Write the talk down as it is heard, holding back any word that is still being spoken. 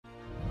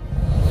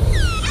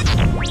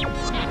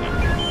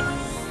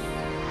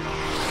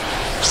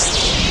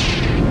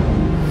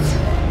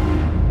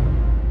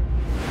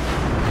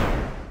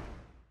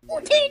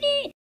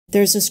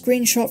There is a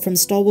screenshot from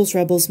Star Wars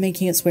Rebels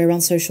making its way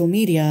around social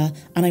media,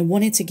 and I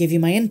wanted to give you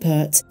my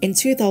input. In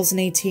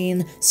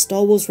 2018,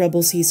 Star Wars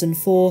Rebels Season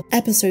 4,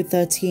 Episode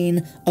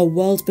 13, A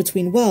World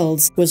Between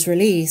Worlds, was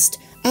released.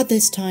 At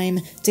this time,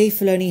 Dave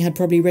Filoni had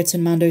probably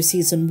written Mando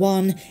Season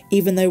 1,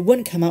 even though it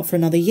wouldn't come out for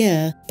another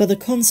year, but the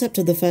concept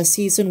of the first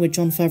season with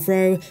Jon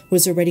Favreau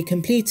was already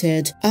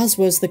completed, as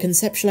was the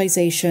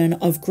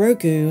conceptualization of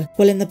Grogu.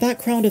 Well, in the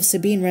background of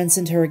Sabine Wren's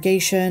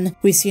interrogation,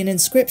 we see an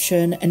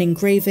inscription, an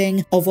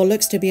engraving, of what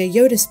looks to be a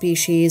Yoda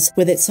species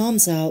with its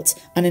arms out,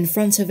 and in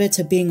front of it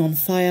a being on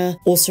fire,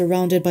 or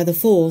surrounded by the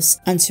Force,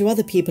 and two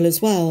other people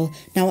as well.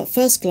 Now at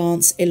first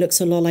glance, it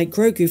looks a lot like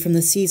Grogu from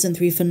the Season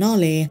 3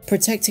 finale,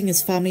 protecting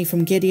his family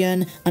from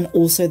Gideon and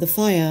also the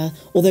fire,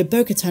 although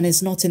Bo-Katan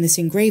is not in this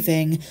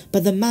engraving,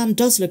 but the man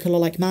does look a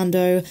lot like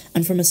Mando,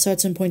 and from a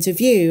certain point of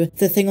view,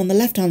 the thing on the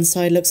left hand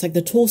side looks like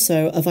the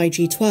torso of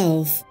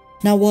IG-12.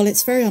 Now, while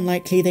it's very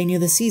unlikely they knew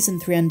the Season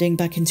 3 ending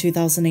back in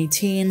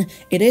 2018,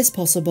 it is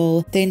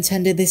possible they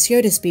intended this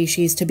Yoda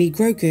species to be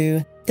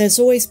Grogu. There's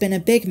always been a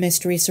big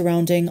mystery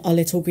surrounding our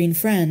little green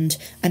friend,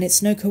 and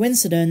it's no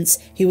coincidence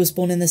he was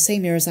born in the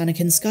same year as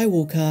Anakin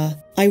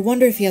Skywalker. I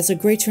wonder if he has a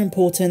greater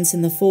importance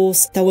in the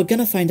Force that we're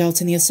gonna find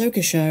out in the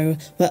Ahsoka show,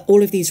 where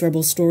all of these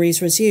Rebel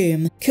stories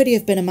resume. Could he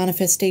have been a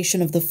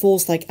manifestation of the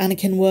Force like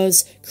Anakin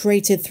was,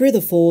 created through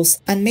the Force,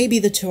 and maybe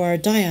the two are a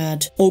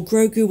dyad? Or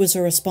Grogu was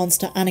a response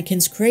to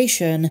Anakin's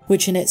creation,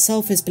 which in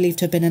itself is believed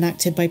to have been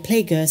enacted by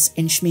Plagueis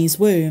in Shmi's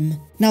womb.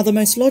 Now, the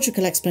most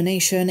logical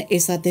explanation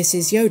is that this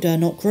is Yoda,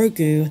 not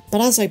Grogu,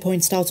 but as I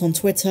pointed out on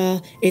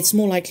Twitter, it's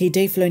more likely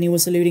Dave Filoni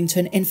was alluding to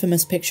an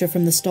infamous picture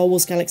from the Star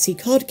Wars Galaxy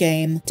card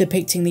game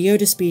depicting the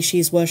Yoda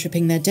species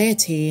worshipping their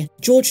deity.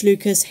 George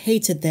Lucas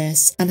hated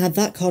this and had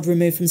that card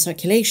removed from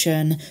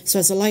circulation, so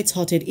as a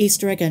light-hearted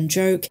Easter egg and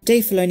joke,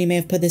 Dave Filoni may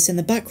have put this in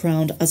the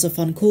background as a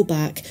fun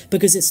callback,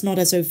 because it's not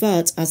as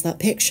overt as that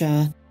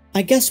picture.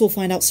 I guess we'll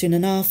find out soon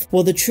enough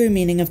what the true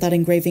meaning of that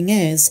engraving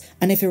is,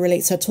 and if it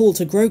relates at all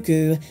to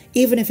Grogu.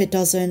 Even if it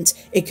doesn't,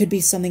 it could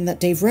be something that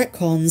Dave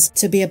retcons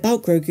to be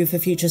about Grogu for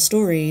future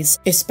stories,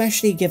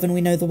 especially given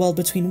we know the World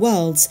Between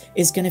Worlds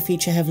is going to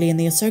feature heavily in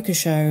the Ahsoka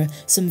show.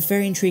 Some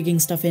very intriguing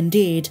stuff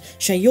indeed.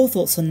 Share your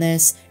thoughts on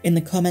this in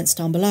the comments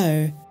down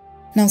below.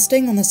 Now,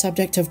 staying on the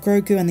subject of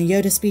Grogu and the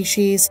Yoda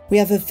species, we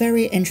have a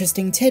very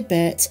interesting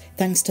tidbit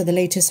thanks to the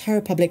latest High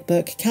Republic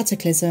book,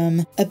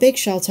 Cataclysm. A big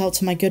shout out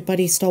to my good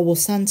buddy Star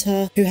Wars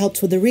Santa, who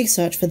helped with the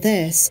research for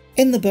this.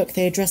 In the book,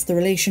 they address the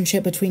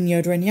relationship between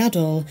Yoda and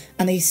Yaddle,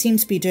 and they seem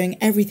to be doing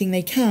everything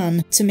they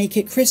can to make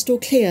it crystal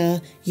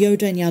clear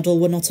Yoda and Yaddle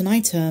were not an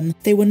item.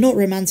 They were not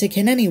romantic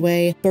in any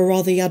way, but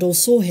rather Yaddle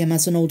saw him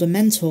as an older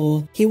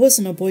mentor. He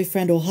wasn't a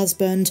boyfriend or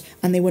husband,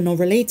 and they were not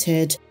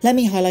related. Let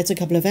me highlight a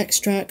couple of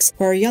extracts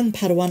where a young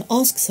Padawan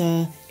asks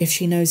her if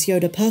she knows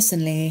Yoda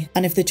personally,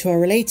 and if the two are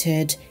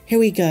related. Here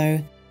we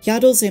go.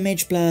 Yaddle's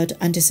image blurred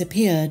and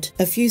disappeared.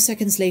 A few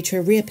seconds later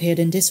it reappeared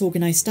in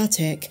disorganized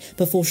static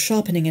before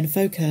sharpening in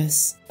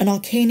focus. An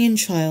Arcanian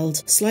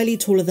child, slightly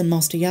taller than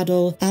Master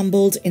Yaddle,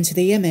 ambled into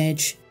the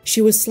image. She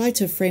was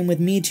slight of frame with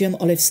medium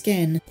olive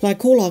skin.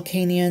 Like all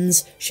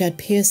Arcanians, she had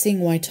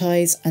piercing white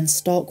eyes and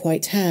stark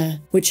white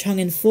hair, which hung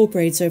in 4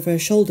 braids over her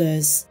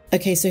shoulders.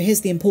 Okay, so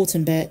here's the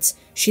important bit.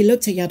 She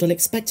looked at Yaddle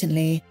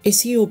expectantly.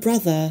 "Is he your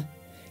brother?"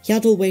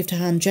 Yaddle waved her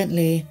hand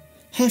gently.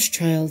 "Hush,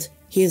 child.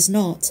 He is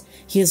not.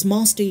 He is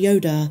Master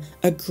Yoda,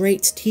 a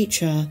great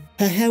teacher."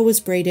 Her hair was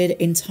braided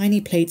in tiny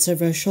plaits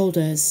over her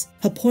shoulders.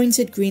 Her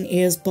pointed green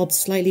ears bobbed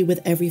slightly with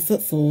every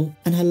footfall,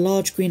 and her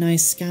large green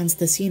eyes scanned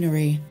the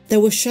scenery. There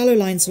were shallow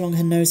lines along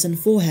her nose and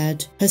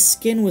forehead. Her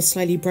skin was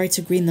slightly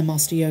brighter green than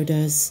Master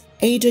Yoda's.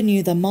 Ada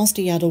knew that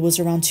Master Yaddle was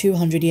around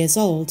 200 years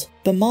old,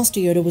 but Master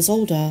Yoda was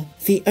older,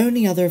 the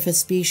only other of her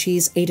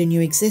species Ada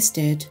knew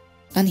existed,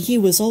 and he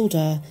was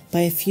older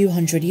by a few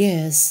hundred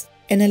years.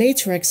 In a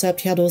later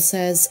excerpt, Yaddle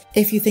says,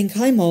 "If you think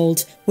I'm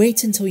old,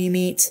 wait until you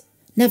meet..."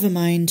 Never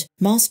mind,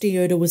 Master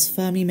Yoda was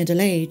firmly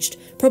middle-aged,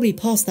 probably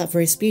past that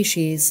for his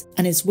species,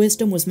 and his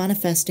wisdom was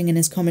manifesting in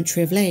his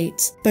commentary of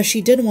late. But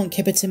she didn't want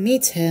Kipper to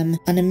meet him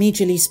and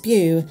immediately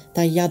spew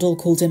that Yaddle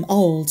called him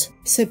old.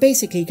 So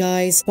basically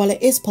guys, while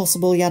it is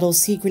possible Yaddle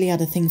secretly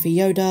had a thing for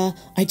Yoda,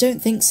 I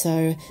don't think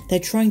so. They're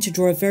trying to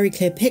draw a very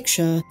clear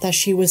picture that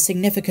she was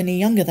significantly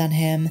younger than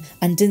him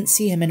and didn't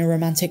see him in a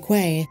romantic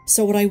way.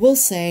 So what I will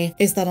say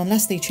is that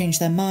unless they change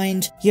their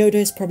mind, Yoda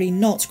is probably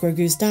not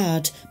Grogu's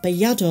dad, but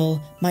Yaddle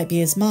might be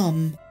his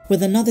mum.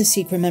 With another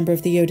secret member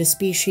of the Yoda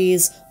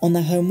species on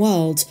their home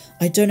world.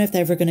 I don't know if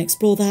they're ever going to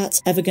explore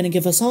that, ever going to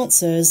give us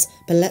answers,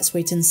 but let's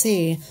wait and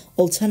see.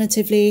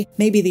 Alternatively,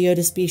 maybe the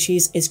Yoda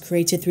species is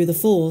created through the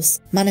Force.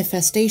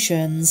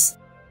 Manifestations.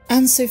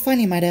 And so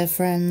finally, my dear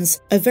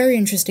friends, a very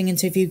interesting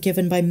interview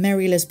given by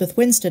Mary Elizabeth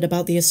Winstead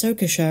about the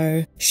Ahsoka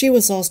show. She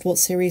was asked what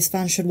series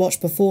fans should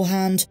watch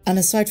beforehand, and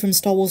aside from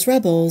Star Wars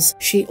Rebels,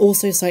 she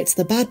also cites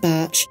The Bad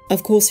Batch.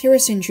 Of course, Hera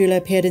Syndulla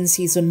appeared in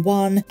season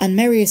 1, and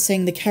Mary is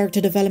saying the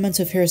character development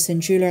of Hera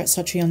Syndulla at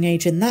such a young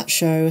age in that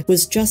show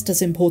was just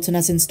as important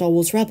as in Star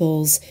Wars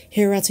Rebels.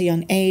 Hera at a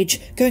young age,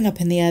 going up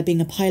in the air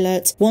being a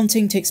pilot,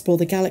 wanting to explore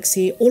the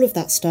galaxy, all of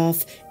that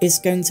stuff is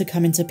going to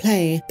come into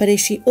play. But is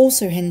she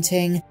also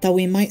hinting that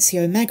we might see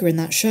Omega in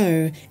that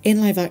show, in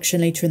live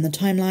action later in the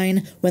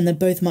timeline, when they're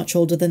both much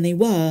older than they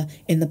were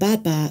in The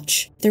Bad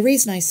Batch? The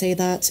reason I say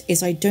that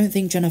is I don't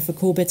think Jennifer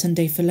Corbett and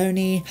Dave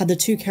Filoni had the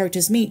two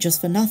characters meet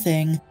just for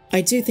nothing.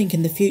 I do think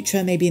in the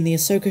future, maybe in the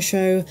Ahsoka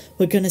show,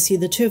 we're gonna see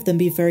the two of them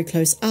be very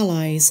close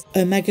allies.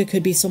 Omega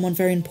could be someone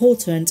very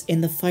important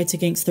in the fight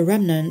against the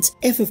Remnant,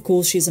 if of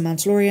course she's a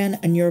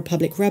Mandalorian, a New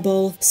Republic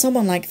rebel,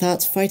 someone like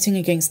that fighting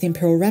against the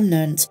Imperial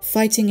Remnant,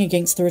 fighting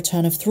against the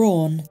return of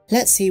Thrawn.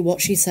 Let's see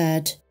what she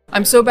said.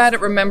 I'm so bad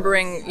at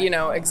remembering,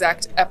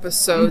 exact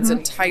episodes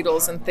and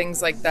titles and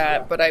things like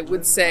that, but I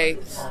would say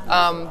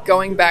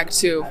going back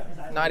to,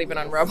 not even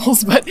on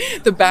Rebels, but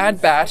The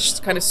Bad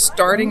Batch, kind of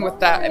starting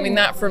with that. I mean,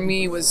 that for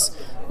me was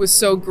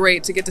so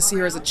great to get to see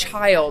her as a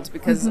child,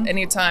 because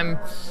anytime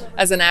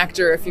as an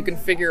actor, if you can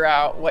figure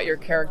out what your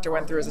character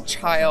went through as a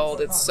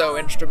child, it's so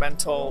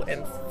instrumental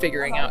in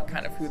figuring out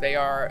kind of who they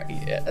are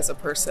as a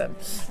person.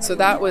 So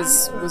that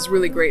was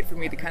really great for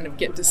me to kind of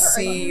get to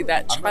see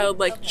that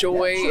childlike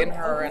joy in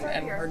her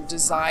and her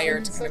desire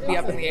to kind of be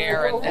up in the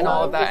air and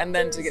all of that, and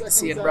then to get to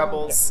see in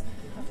Rebels.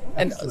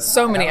 And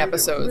so many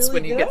episodes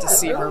when you get to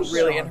see her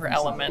really in her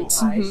element,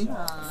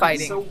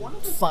 fighting,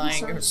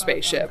 flying her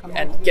spaceship,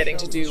 and getting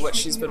to do what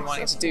she's been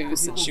wanting to do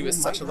since she was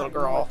such a little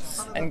girl,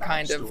 and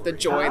kind of the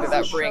joy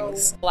that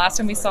brings. Last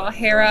time we saw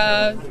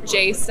Hera,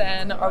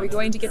 Jason, are we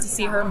going to get to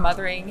see her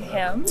mothering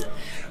him?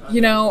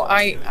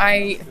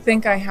 I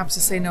think I have to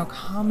say no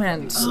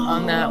comment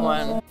on that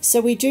one. So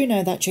we do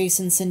know that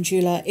Jason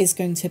Syndulla is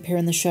going to appear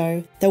in the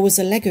show. There was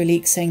a Lego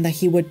leak saying that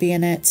he would be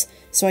in it,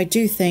 so I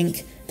do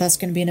think that's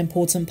going to be an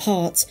important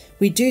part.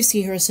 We do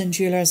see Hera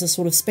Syndulla as a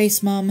sort of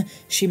space mum.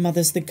 She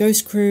mothers the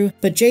Ghost Crew,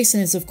 but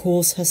Jason is of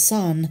course her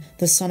son,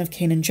 the son of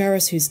Kanan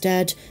Jarrus who's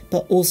dead,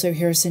 but also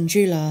Hera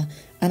Syndulla.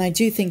 And I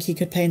do think he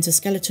could play into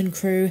Skeleton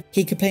Crew,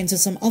 he could play into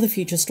some other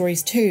future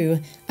stories too,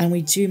 and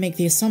we do make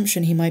the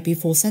assumption he might be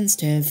Force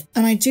sensitive.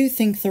 And I do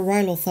think the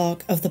Ryloth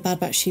arc of The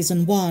Bad Batch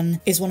Season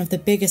 1 is one of the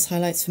biggest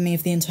highlights for me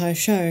of the entire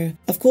show.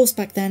 Of course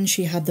back then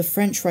she had the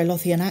French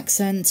Rylothian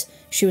accent,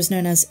 she was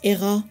known as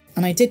Hera,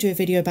 and I did do a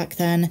video back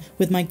then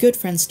with my good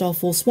friend Star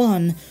Force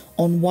 1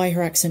 on why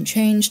her accent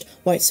changed,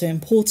 why it's so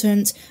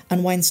important,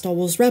 and why in Star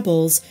Wars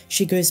Rebels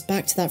she goes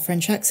back to that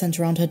French accent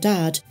around her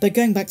dad. But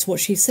going back to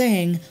what she's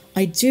saying,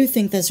 I do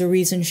think there's a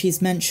reason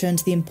she's mentioned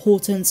the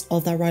importance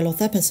of that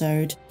Ryloth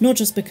episode, not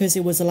just because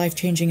it was a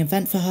life-changing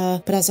event for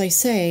her, but as I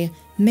say,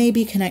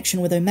 maybe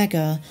connection with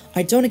Omega.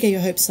 I don't want to get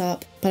your hopes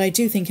up, but I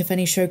do think if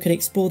any show could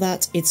explore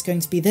that, it's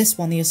going to be this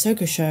one, the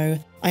Ahsoka show.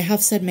 I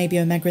have said maybe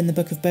Omega in the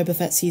Book of Boba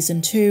Fett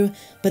Season 2,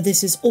 but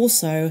this is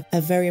also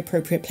a very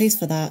appropriate place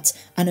for that,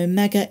 and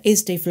Omega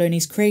is Dave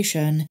Filoni's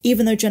creation.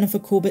 Even though Jennifer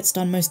Corbett's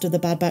done most of The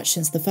Bad Batch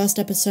since the first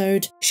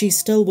episode, she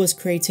still was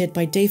created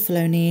by Dave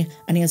Filoni,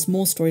 and he has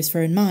more stories for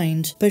her in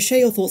mind. But share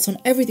your thoughts on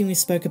everything we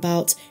spoke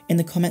about in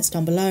the comments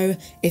down below.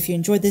 If you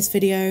enjoyed this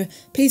video,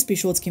 please be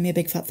sure to give me a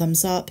big fat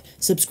thumbs up,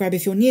 subscribe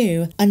if you're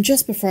new, and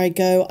just before I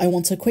go, I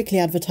want to quickly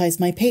advertise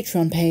my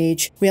Patreon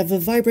page. We have a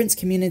vibrant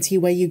community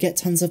where you get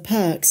tons of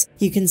perks.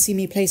 You can see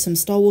me play some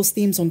Star Wars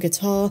themes on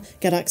guitar,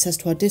 get access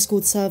to our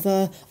Discord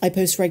server, I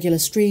post regular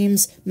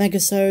streams,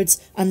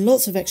 megasodes, and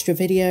lots of extra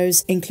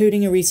videos,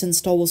 including a recent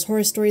Star Wars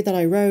horror story that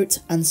I wrote,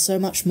 and so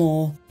much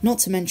more. Not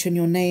to mention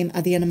your name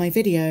at the end of my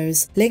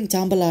videos, link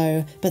down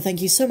below. But thank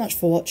you so much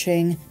for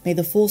watching, may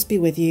the Force be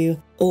with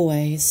you,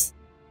 always.